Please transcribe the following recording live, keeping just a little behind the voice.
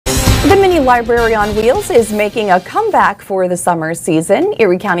The mini library on wheels is making a comeback for the summer season.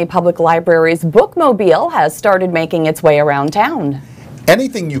 Erie County Public Library's Bookmobile has started making its way around town.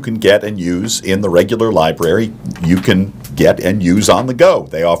 Anything you can get and use in the regular library, you can get and use on the go.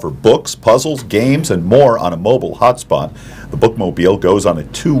 They offer books, puzzles, games, and more on a mobile hotspot. The Bookmobile goes on a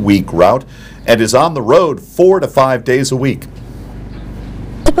 2-week route and is on the road 4 to 5 days a week.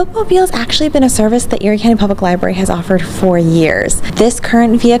 The Bookmobile has actually been a service that Erie County Public Library has offered for years. This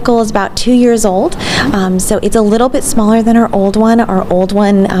current vehicle is about 2 years old, so it's a little bit smaller than our old one. Our old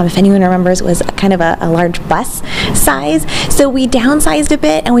one, if anyone remembers, was kind of a large bus size. So we downsized a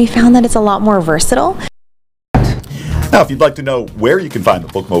bit and we found that it's a lot more versatile. Now, if you'd like to know where you can find the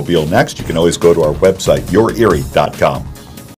Bookmobile next, you can always go to our website, YourErie.com.